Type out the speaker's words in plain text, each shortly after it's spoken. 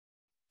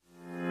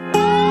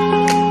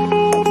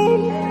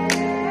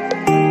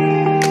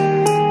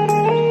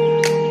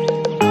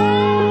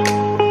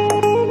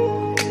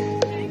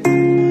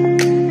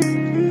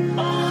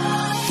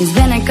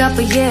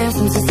couple years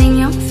since I've seen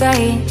your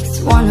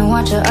face. Wonder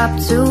what you're up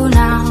to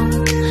now.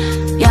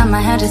 Yeah,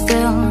 my head is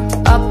still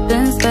up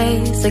in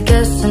space. I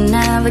guess I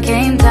never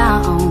came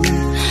down.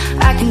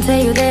 I can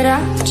tell you that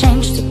I've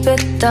changed a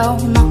bit though,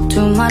 not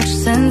too much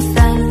since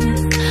then.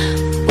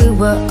 We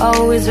were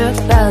always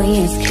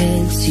rebellious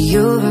kids. Do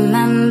you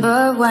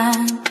remember when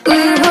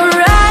we were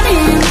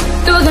riding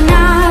through the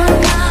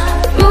night?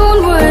 Moon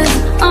was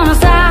on our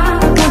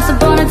side. Once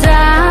upon a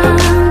time,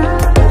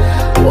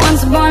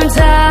 once upon a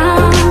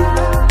time,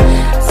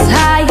 as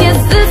high as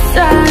the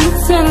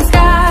sun's in the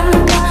sky,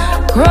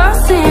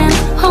 crossing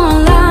all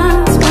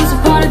lines. Once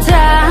upon a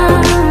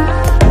time,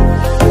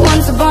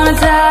 once upon a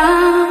time.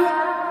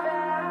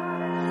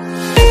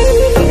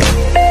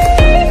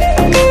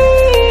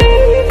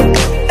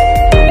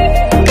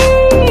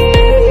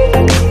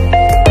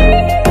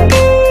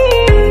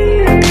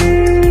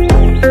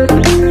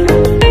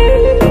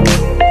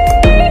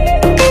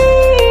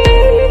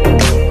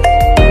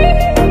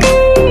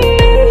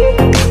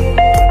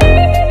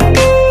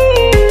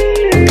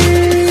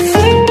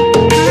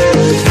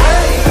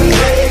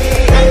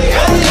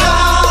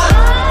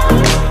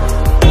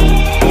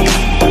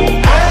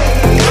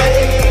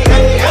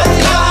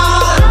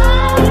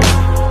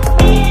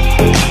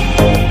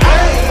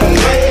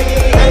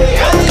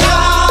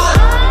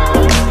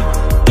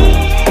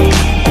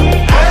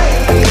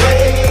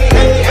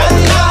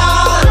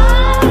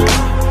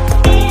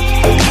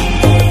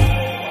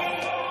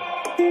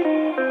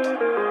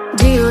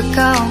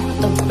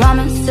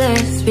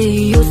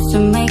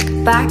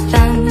 Back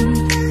then,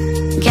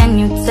 can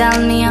you tell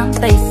me are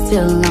they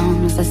still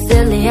on? Is that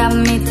silly of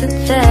me to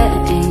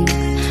think?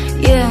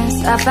 Yes,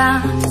 I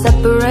found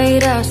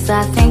separators.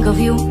 I think of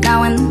you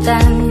now and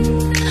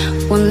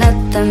then. Won't let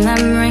the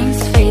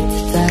memories fade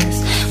to dust.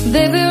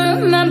 Baby,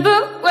 remember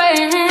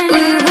when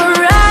we were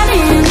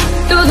riding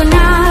through the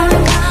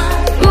night?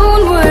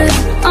 Moon was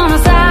on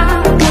our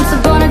side. Once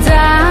upon a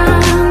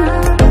time,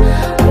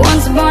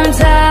 once upon a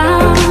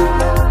time,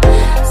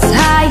 as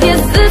high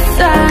as the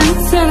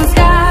sun's in the sky,